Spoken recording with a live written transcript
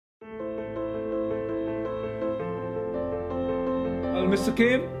Mr.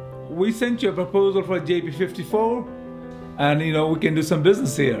 Kim, we sent you a proposal for JP54, and we can do some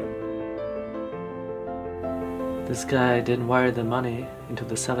business here. This guy didn't wire the money into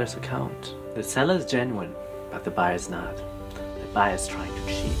the seller's account. The seller's genuine, but the buyer's not. The buyer's trying to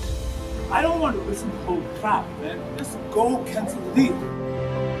cheat. I don't want to listen to the whole crap, man. Just go cancel the deal.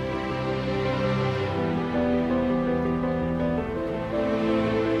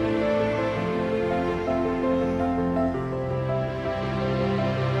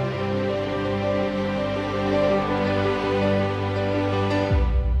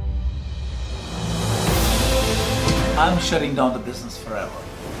 I'm shutting down the business forever.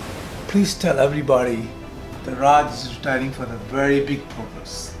 Please tell everybody that Raj is retiring for a very big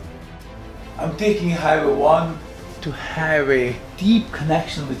purpose. I'm taking Highway 1 to have a deep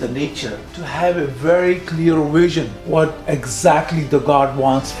connection with the nature, to have a very clear vision what exactly the God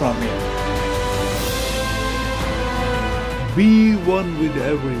wants from me. Be one with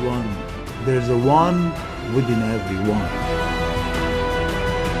everyone. There's a one within everyone.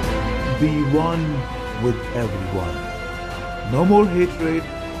 Be one with everyone. No more hatred,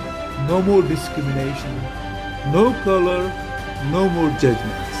 no more discrimination, no color, no more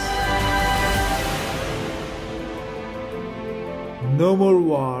judgments. No more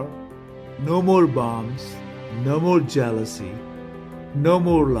war, no more bombs, no more jealousy, no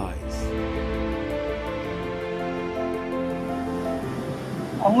more lies.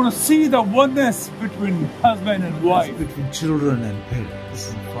 I want to see the oneness between husband and wife. Between children and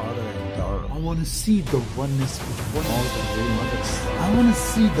parents, father and daughter. I want to see the oneness between all the mothers. I want to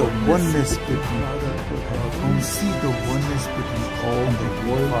see the oneness between I want to see the oneness between all the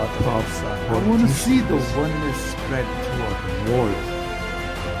world. I want to see the oneness spread throughout the world.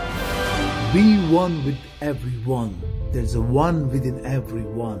 Be one with everyone. There's a one within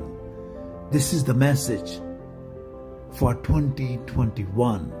everyone. This is the message for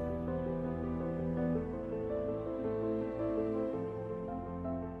 2021.